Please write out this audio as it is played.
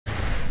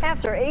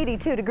After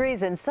 82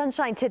 degrees and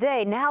sunshine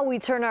today, now we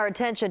turn our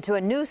attention to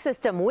a new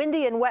system.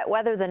 Windy and wet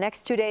weather the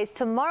next 2 days.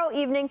 Tomorrow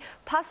evening,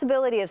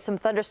 possibility of some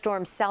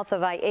thunderstorms south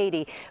of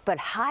I-80, but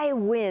high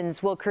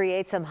winds will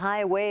create some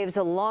high waves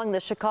along the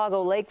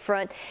Chicago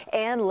lakefront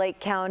and Lake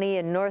County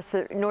in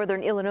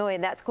northern Illinois,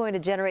 and that's going to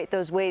generate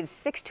those waves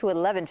 6 to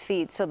 11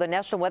 feet. So the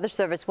National Weather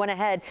Service went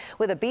ahead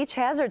with a beach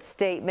hazard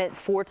statement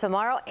for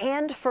tomorrow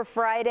and for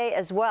Friday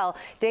as well.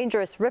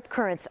 Dangerous rip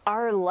currents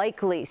are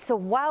likely. So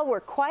while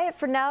we're quiet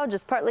for now,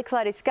 just partly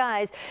cloudy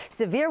skies,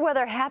 severe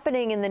weather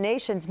happening in the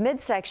nation's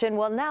midsection.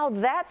 Well, now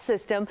that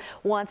system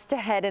wants to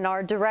head in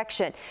our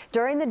direction.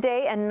 During the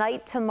day and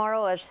night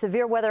tomorrow, a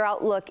severe weather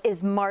outlook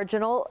is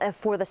marginal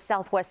for the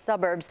southwest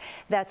suburbs.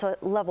 That's a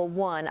level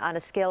 1 on a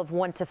scale of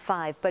 1 to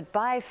 5. But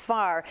by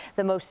far,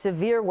 the most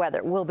severe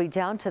weather will be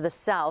down to the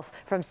south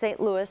from St.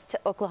 Louis to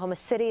Oklahoma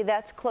City.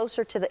 That's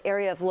closer to the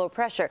area of low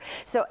pressure.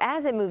 So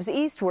as it moves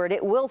eastward,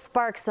 it will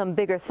spark some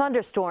bigger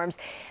thunderstorms.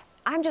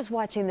 I'm just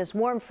watching this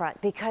warm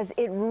front because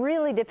it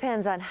really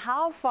depends on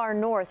how far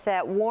north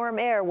that warm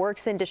air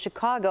works into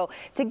Chicago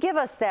to give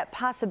us that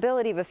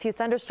possibility of a few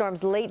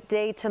thunderstorms late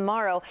day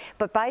tomorrow.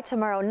 But by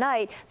tomorrow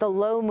night, the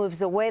low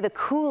moves away, the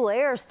cool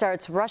air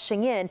starts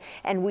rushing in,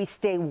 and we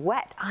stay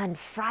wet on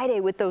Friday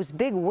with those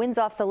big winds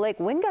off the lake.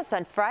 Wind gusts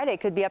on Friday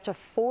could be up to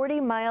 40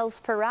 miles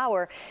per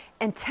hour,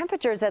 and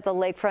temperatures at the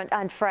lakefront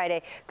on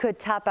Friday could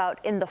top out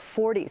in the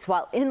 40s,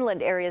 while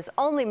inland areas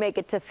only make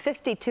it to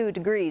 52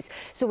 degrees.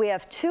 So we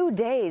have 2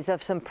 days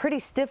of some pretty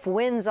stiff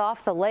winds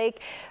off the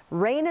lake.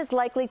 Rain is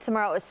likely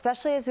tomorrow,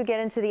 especially as we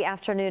get into the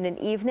afternoon and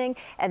evening,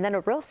 and then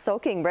a real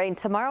soaking rain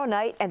tomorrow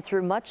night and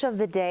through much of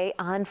the day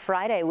on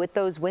Friday with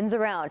those winds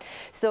around.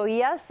 So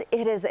yes,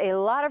 it is a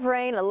lot of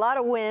rain, a lot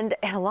of wind,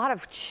 and a lot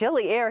of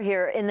chilly air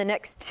here in the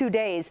next 2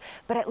 days,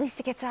 but at least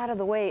it gets out of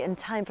the way in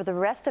time for the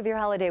rest of your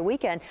holiday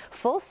weekend.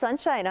 Full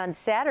sunshine on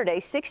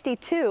Saturday,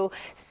 62.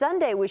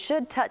 Sunday, we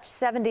should touch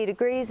 70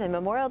 degrees, and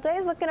Memorial Day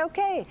is looking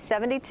okay,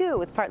 72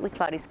 with partly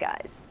cloudy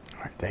skies.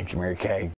 All right, thank you, Mary Kay.